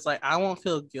about it is like I won't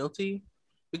feel guilty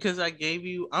because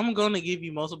I'm going to give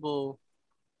you multiple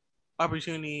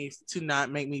opportunities to not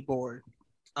make me bored.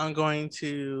 I'm going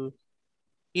to,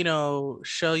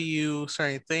 show you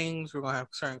certain things. We're gonna have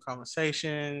certain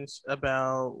conversations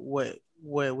about what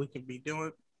we can be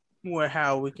doing,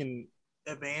 how we can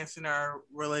advance in our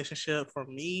relationship. For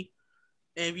me,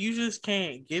 if you just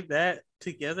can't get that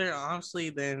together, honestly,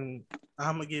 then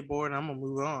I'm gonna get bored and I'm gonna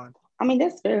move on. I mean,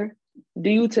 that's fair. Do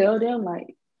you tell them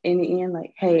like in the end,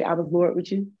 like, hey, I was bored with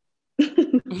you? I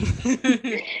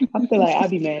feel like I'd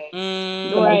be mad.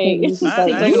 Right. This is I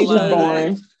like, ain't this gonna is just lie.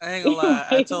 boring. I ain't gonna lie.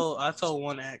 I told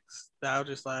one ex that I was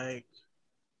just like,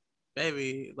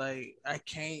 baby, like I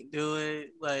can't do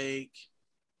it. Like,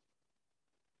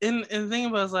 and the thing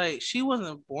about it is like she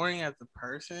wasn't boring as a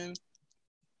person.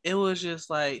 It was just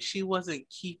like she wasn't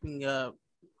keeping up.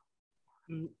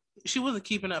 She wasn't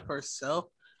keeping up herself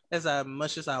as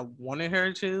much as I wanted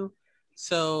her to.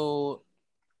 So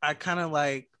I kind of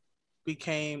like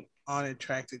became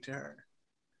unattracted to her,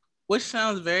 which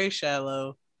sounds very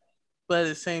shallow, but at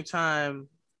the same time,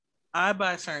 I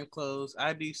buy certain clothes,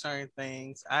 I do certain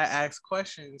things, I ask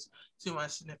questions to my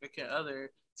significant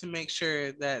other to make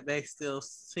sure that they still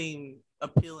seem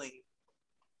appealing,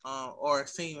 or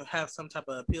seem have some type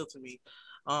of appeal to me.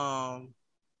 Um,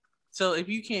 so if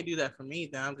you can't do that for me,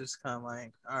 then I'm just kind of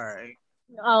like, all right.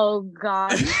 Oh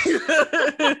God.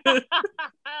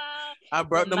 I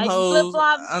brought them Nike hoes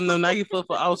flip-flops. on the Nike flip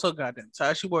flop. I was so goddamn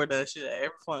tired. She wore that shit at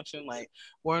every function, like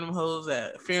wearing them hoes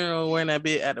at funeral, wearing that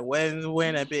bit at the weddings,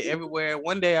 wearing that bit everywhere.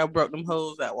 One day I brought them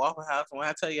hoes at Waffle House, and when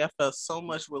I tell you, I felt so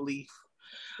much relief.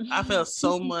 I felt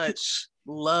so much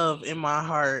love in my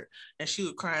heart, and she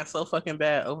was crying so fucking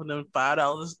bad over them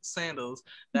 $5 sandals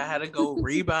that I had to go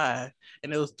rebuy,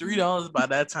 and it was $3 by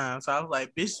that time. So I was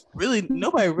like, bitch, really,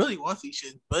 nobody really wants these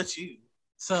shit but you.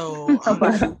 So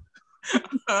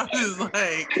I'm just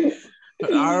like,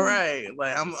 all right,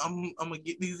 like I'm gonna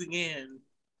get these again.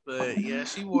 But yeah,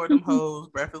 she wore them hoes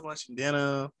breakfast, lunch, and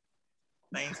dinner,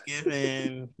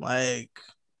 Thanksgiving, like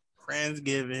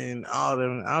Friendsgiving, all of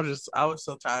them. I was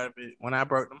so tired of it. When I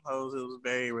broke them hoes, it was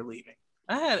very relieving.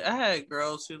 I had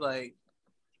girls who like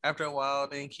after a while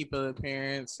didn't keep an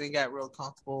appearance, they got real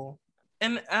comfortable.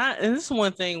 And this is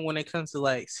one thing when it comes to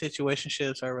like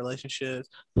situationships or relationships,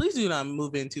 please do not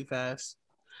move in too fast.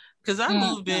 Cause I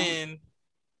moved in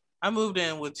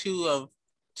with two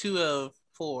of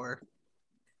four.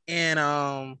 And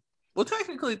well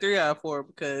technically 3 out of 4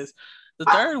 because the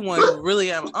third one was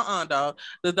really at dog.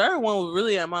 The third one was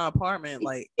really at my apartment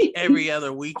like every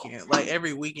other weekend, like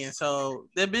every weekend. So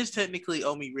that bitch technically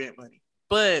owe me rent money.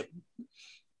 But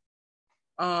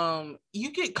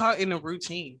you get caught in a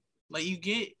routine. Like you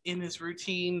get in this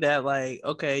routine that like,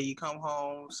 okay, you come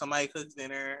home, somebody cooks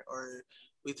dinner, or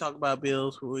we talk about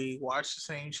bills, we watch the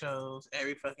same shows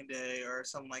every fucking day or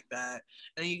something like that.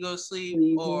 And you go to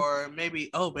sleep, or maybe,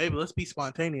 oh baby, let's be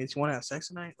spontaneous. You wanna have sex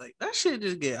tonight? Like that shit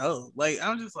just get old. Like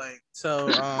I'm just like, so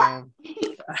I'm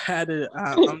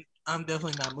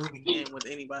definitely not moving in with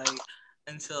anybody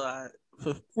until I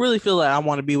really feel like I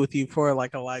want to be with you for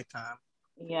like a lifetime.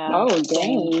 Yeah. Oh,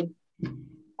 Same.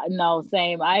 No,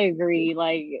 same. I agree.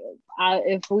 Like,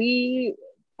 if we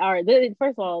are,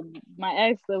 first of all, my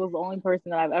ex, that was the only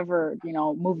person that I've ever,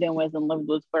 moved in with and lived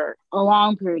with for a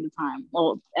long period of time.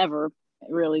 Well, ever,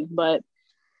 really. But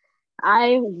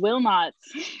I will not,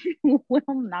 will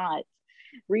not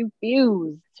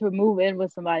refuse to move in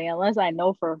with somebody unless I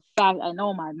know for a fact, I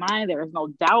know in my mind there is no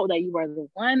doubt that you are the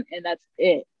one, and that's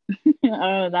it.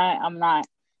 Other than that, I'm not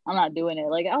doing it.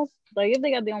 Like I'll like if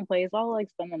they got their own place, I'll like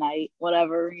spend the night,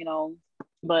 whatever,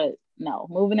 But no,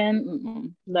 moving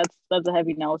in, that's a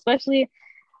heavy no. Especially,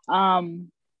 I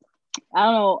don't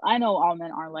know. I know all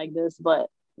men aren't like this, but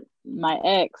my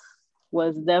ex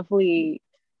was definitely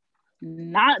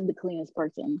not the cleanest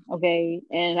person. Okay,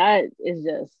 and that is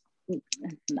just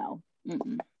no.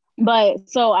 Mm-mm. But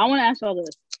so I want to ask y'all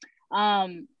this.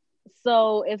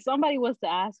 So if somebody was to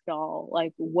ask y'all,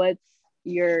 like, what's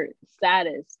your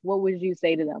status? What would you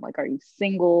say to them? Like, are you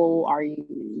single? Are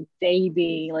you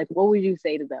dating? Like, what would you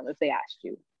say to them if they asked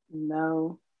you?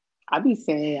 No, I'd be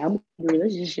saying I'm in a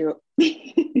relationship.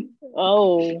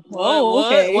 Okay.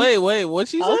 Wait, what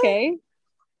she said? Okay.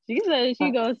 She said she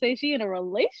gonna say she in a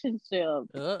relationship.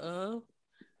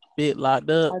 Bit locked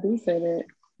up. I do say that.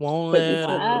 Won't But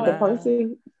let the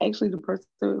person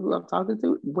who I'm talking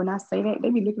to, when I say that,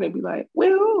 they be looking at me like,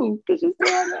 well, could you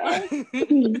say I'm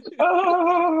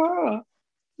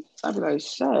I'd be like,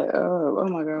 shut up. Oh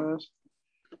my gosh.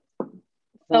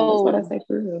 So that's what I say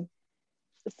for real.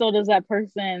 So does that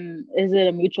person, is it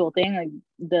a mutual thing? Like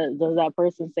does that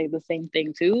person say the same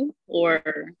thing too?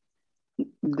 Or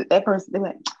that person, they're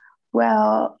like,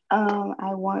 well,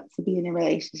 I want to be in a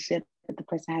relationship, but the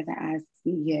person hasn't asked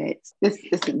me yet.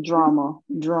 It's a drama,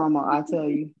 I tell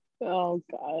you. Oh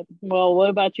God. Well, what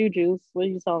about you, Juice? What are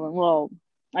you telling? Well,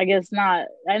 I guess not.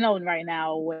 I know right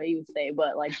now what you would say,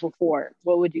 but like before,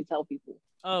 what would you tell people?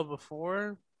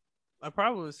 Before I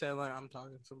probably would say like I'm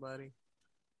talking to somebody,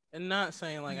 and not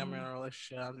saying like I'm in a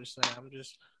relationship. I'm just saying I'm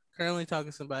just currently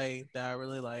talking to somebody that I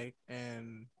really like,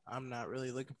 and I'm not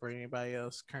really looking for anybody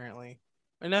else currently.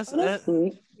 And that's Oh, that's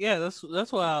sweet. yeah, that's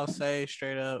what I'll say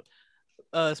straight up.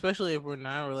 Especially if we're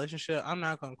not in a relationship, I'm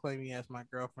not gonna claim you as my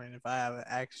girlfriend if I haven't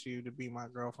asked you to be my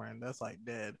girlfriend. That's like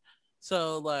dead.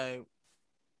 So like,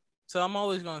 so I'm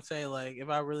always gonna say like, if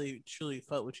I really truly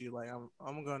fuck with you, like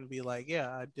I'm gonna be like, yeah,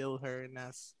 I deal with her, and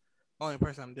that's the only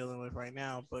person I'm dealing with right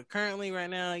now. But currently, right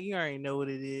now, you already know what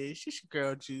it is. She's your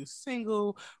girl, Juice,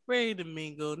 single, ready to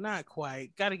mingle, not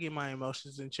quite. Got to get my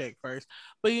emotions in check first.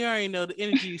 But you already know the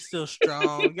energy is still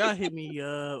strong. Y'all hit me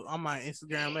up on my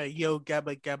Instagram at Yo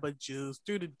Gabba Gabba Juice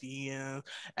through the DMs.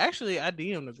 Actually, I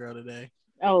DM'd the girl today.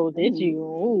 Oh, did you?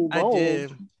 Ooh, I bold. did,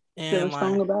 Feeling and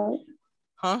strong like, about it?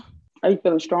 huh? Are you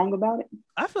feeling strong about it?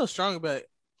 I feel strong about it.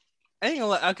 I ain't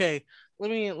gonna lie. Okay, let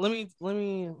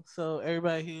me. So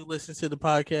everybody who listens to the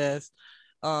podcast,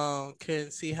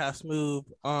 can see how smooth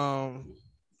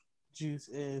Juice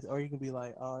is, or you can be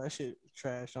like, oh, that shit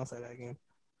trash. Don't say that again.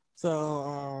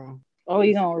 So Oh,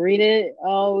 you gonna read it?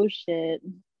 Oh shit.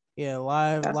 yeah,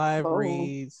 live That's live bold.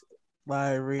 reads,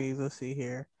 live reads. Let's see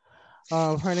here.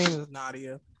 Her name is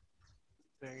Nadia.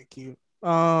 Very cute.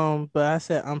 But I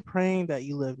said I'm praying that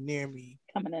you live near me.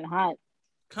 Coming in hot.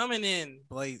 Coming in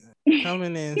blazing,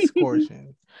 coming in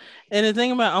scorching. And the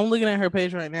thing about, I'm looking at her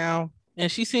page right now, and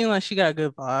she seems like she got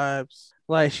good vibes.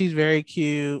 Like she's very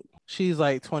cute. She's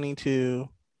like 22,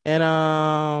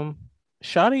 and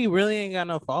Shawty really ain't got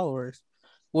no followers,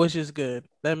 which is good.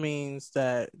 That means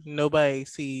that nobody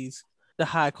sees the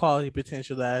high quality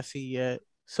potential that I see yet.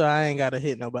 So I ain't gotta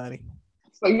hit nobody.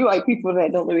 So you like people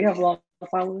that don't really have a lot of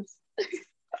followers?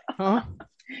 Huh?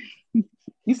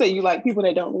 You say you like people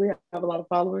that don't really have a lot of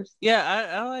followers? Yeah,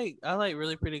 I like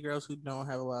really pretty girls who don't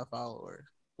have a lot of followers.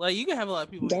 Like you can have a lot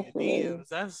of people in your Definitely.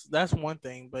 DMs. That's one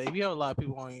thing. But if you have a lot of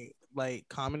people on like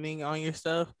commenting on your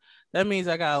stuff, that means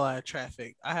I got a lot of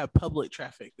traffic. I have public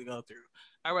traffic to go through.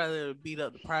 I'd rather beat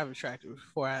up the private traffic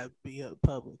before I beat up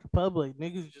public. Public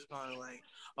niggas just gonna like,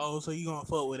 oh, so you gonna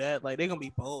fuck with that? Like they gonna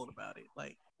be bold about it.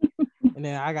 Like, and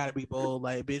then I gotta be bold.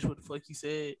 Like, bitch, what the fuck you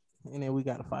said? And then we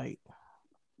gotta fight.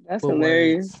 That's With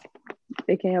hilarious. words.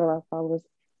 They can't have a lot of followers.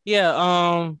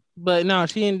 Yeah, but no,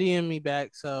 she didn't DM me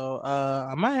back, so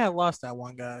I might have lost that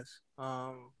one, guys.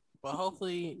 But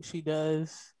hopefully she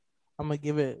does. I'm gonna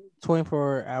give it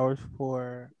 24 hours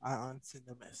before I unsend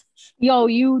the message. Yo,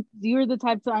 you're the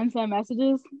type to unsend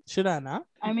messages? Should I not?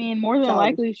 I mean, more than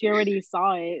likely she already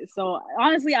saw it. So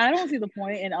honestly, I don't see the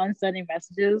point in unsending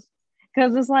messages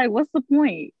because it's like, what's the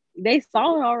point? They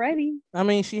saw it already. I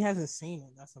mean, she hasn't seen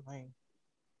it. That's the thing.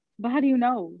 But how do you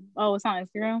know? Oh, it's on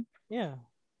Instagram? Yeah,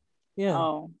 yeah.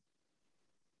 Oh.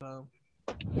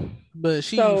 But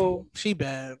she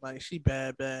bad. Like she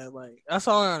bad. Like I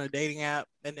saw her on a dating app,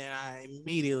 and then I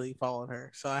immediately followed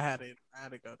her. So I had to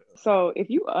go to her. So if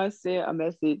you unsend a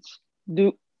message,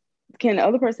 can the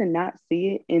other person not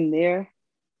see it in their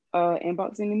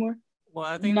inbox anymore? Well,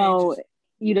 I think no,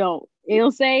 you don't.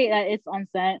 It'll say that it's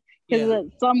unsent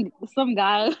because some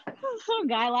guy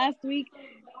last week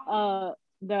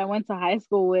that I went to high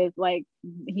school with, like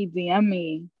he DM'd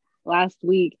me last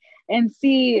week. And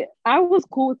see, I was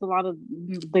cool with a lot of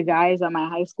the guys at my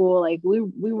high school. Like we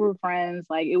were friends.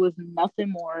 Like it was nothing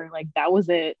more. Like that was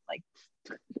it. Like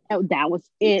that was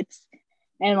it.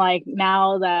 And like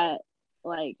now that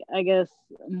like I guess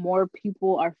more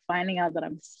people are finding out that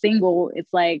I'm single,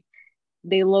 it's like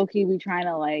they low-key be trying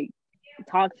to like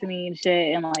talk to me and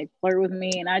shit and like flirt with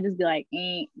me, and I just be like,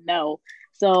 ain't no.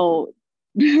 So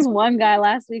this one guy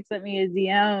last week sent me a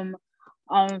DM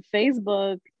on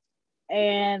Facebook,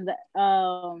 and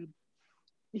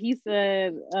he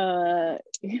said what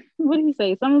did he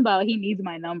say? Something about he needs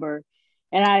my number.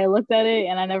 And I looked at it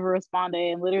and I never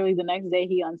responded, and literally the next day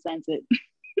he unsent it.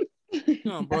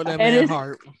 Oh, bro, that man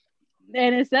heart.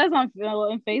 And it says on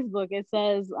Facebook, it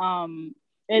says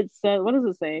what does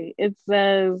it say? It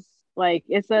says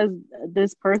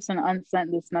this person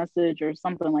unsent this message or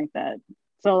something like that.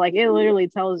 So like it literally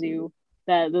tells you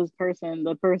that the person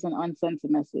unsent the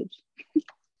message.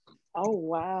 Oh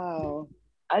wow.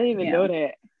 I didn't even know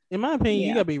that. In my opinion,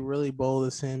 you gotta be really bold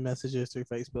to send messages through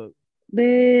Facebook.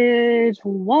 Bitch,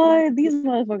 what? These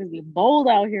motherfuckers be bold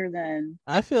out here then.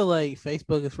 I feel like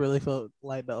Facebook is really for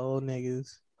like the old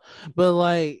niggas. But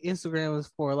like Instagram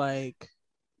is for like,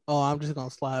 oh, I'm just gonna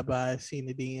slide by, see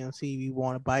the DM, see if you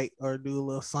want to bite or do a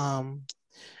little something,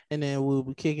 and then we'll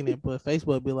be kicking it. But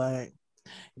Facebook be like,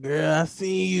 girl, I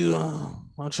see you.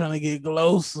 I'm trying to get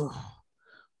closer.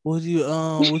 Would you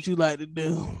like to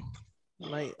do?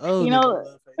 Like, oh, You nigga, know,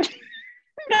 love Facebook.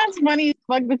 that's funny as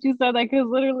fuck that you said that because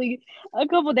literally a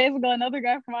couple days ago, another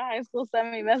guy from my high school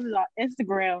sent me a message on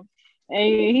Instagram,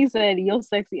 and he said, "Yo,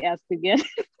 sexy ass again."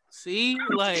 See,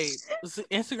 like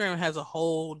Instagram has a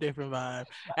whole different vibe.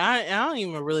 I don't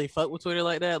even really fuck with Twitter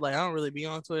like that. Like I don't really be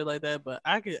on Twitter like that. But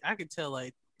I could tell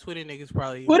like Twitter niggas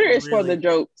probably Twitter is for the really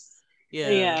jokes. yeah.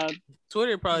 Yeah,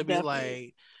 Twitter probably be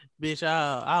definitely. like, bitch,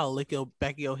 I'll lick your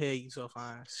back of your head. You so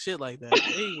fine. Shit like that.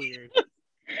 They weird.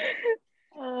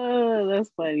 Oh, that's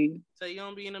funny. Say you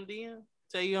don't be in them DM.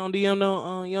 Say you don't DM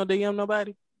no you don't DM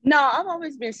nobody. No, I've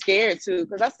always been scared too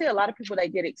because I see a lot of people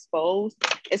that get exposed,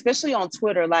 especially on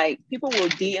Twitter. Like people will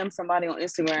DM somebody on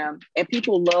Instagram, and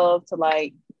people love to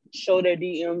like show their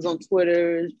DMs on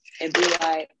Twitter and be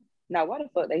like, "Now, why the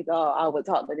fuck they thought I would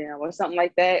talk to them or something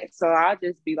like that?" So I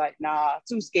just be like, "Nah,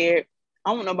 too scared. I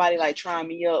don't want nobody like trying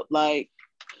me up. Like,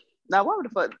 now, why would the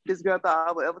fuck this girl thought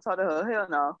I would ever talk to her? Hell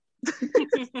no.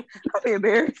 I'll be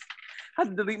embarrassed. I have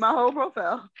to delete my whole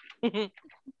profile."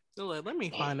 So like, let me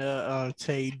find a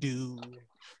Tay dude.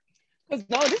 Because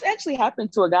no, this actually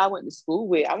happened to a guy I went to school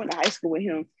with. I went to high school with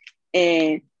him,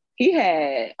 and he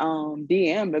had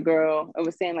DM the girl and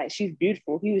was saying like she's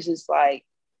beautiful. He was just like,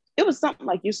 it was something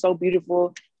like you're so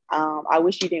beautiful. I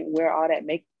wish you didn't wear all that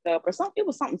makeup or something. It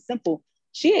was something simple.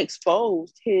 She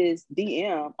exposed his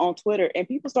DM on Twitter, and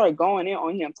people started going in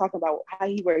on him talking about how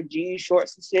he wear jean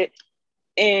shorts and shit.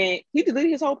 And he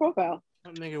deleted his whole profile.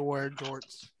 That nigga wear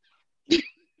jorts.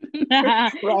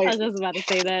 I Right. was just about to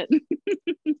say that.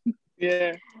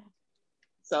 Yeah.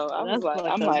 So I was That's like, fucked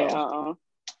I'm up, like, though.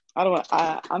 I don't want.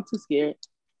 I'm too scared.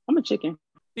 I'm a chicken.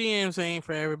 DMs ain't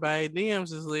for everybody.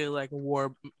 DMs is literally like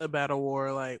a battle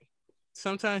war. Like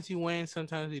sometimes you win,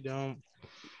 sometimes you don't.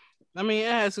 I mean,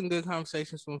 it has some good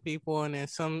conversations with people, and then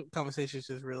some conversations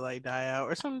just really like die out,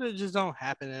 or some that just don't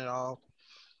happen at all.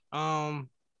 Um,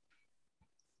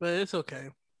 but it's okay.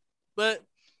 But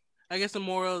I guess the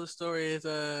moral of the story is,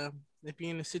 if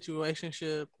you're in a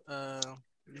situationship,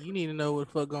 you need to know what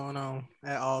the fuck going on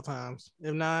at all times.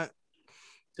 If not,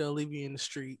 they'll leave you in the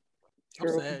street. I'm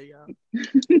True. sad, y'all.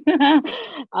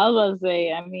 I was about to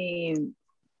say, I mean,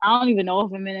 I don't even know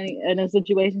if I'm in a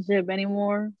situationship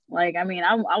anymore. Like, I mean,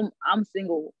 I'm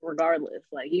single regardless.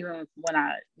 Like, even when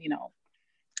I,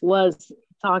 was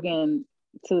talking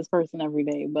to this person every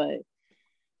day, but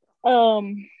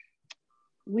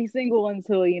we single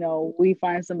until we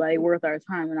find somebody worth our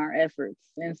time and our efforts,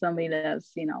 and somebody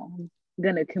that's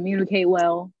gonna communicate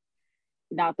well,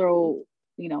 not throw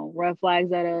red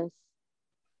flags at us,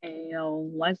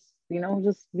 and let's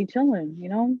just be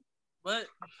chilling. But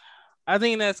I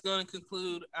think that's going to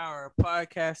conclude our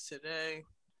podcast today.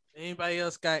 Anybody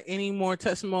else got any more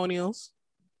testimonials?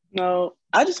 No,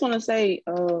 I just want to say,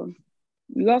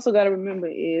 you also got to remember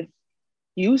if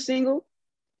you single,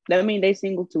 that means they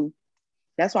single too.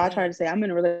 That's why I try to say I'm in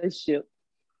a relationship.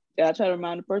 Yeah, I try to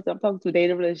remind the person I'm talking to, they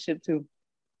in a relationship too.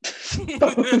 They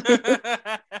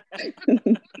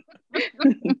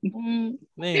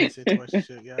ain't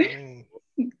situationship, y'all.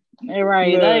 Hey,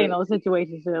 right, that ain't no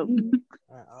situationship.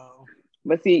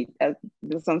 But see, that's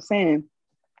what I'm saying.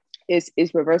 It's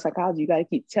reverse psychology. You got to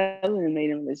keep telling them they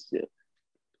in a relationship.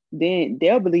 Then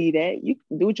they'll believe that. You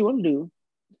do what you want to do,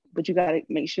 but you got to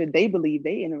make sure they believe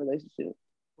they in a relationship.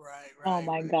 Right. Oh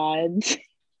my God.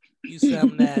 You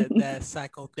some that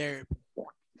psychotherapy.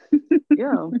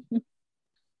 Yeah.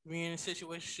 Be in a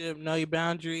situationship, know your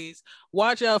boundaries.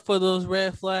 Watch out for those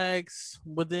red flags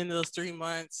within those 3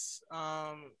 months.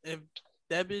 If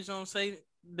that bitch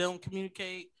don't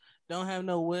communicate, don't have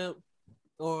no whip,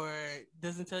 or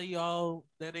doesn't tell you all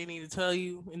that they need to tell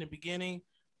you in the beginning,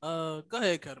 go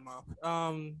ahead, cut them off.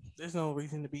 There's no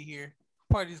reason to be here.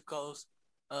 Party's closed.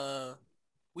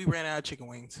 We ran out of chicken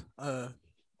wings.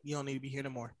 You don't need to be here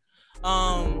no more.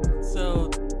 So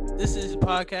this is a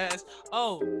podcast.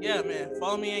 Oh yeah, man.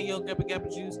 Follow me at Yo Gappa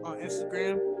Gappa Juice on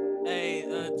Instagram. Hey,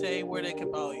 Tay, where they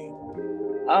can follow you?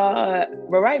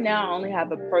 But right now I only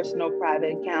have a personal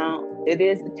private account. It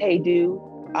is the Tay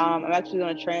Do. I'm actually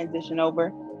going to transition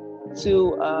over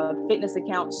to a fitness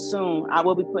account soon. I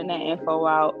will be putting that info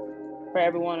out for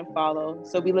everyone to follow.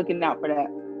 So be looking out for that.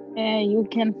 And you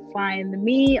can find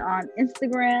me on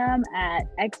Instagram at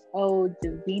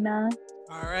XODivina.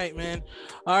 All right, man.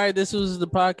 All right, this was the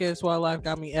podcast Wildlife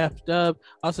Got Me F'd Up.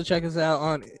 Also check us out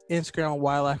on Instagram,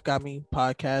 Wildlife Got Me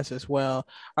Podcast as well.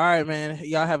 All right, man.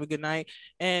 Y'all have a good night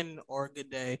or a good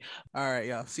day. All right,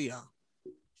 y'all. See y'all.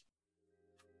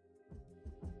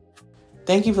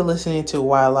 Thank you for listening to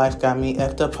Wildlife Got Me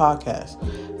F'd Up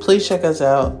Podcast. Please check us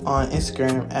out on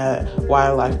Instagram at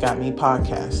Wildlife Got Me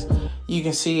Podcast. You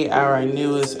can see our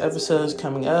newest episodes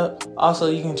coming up.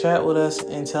 Also, you can chat with us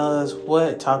and tell us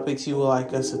what topics you would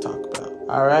like us to talk about.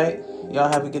 All right? Y'all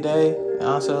have a good day. And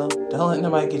also, don't let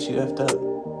nobody get you effed up.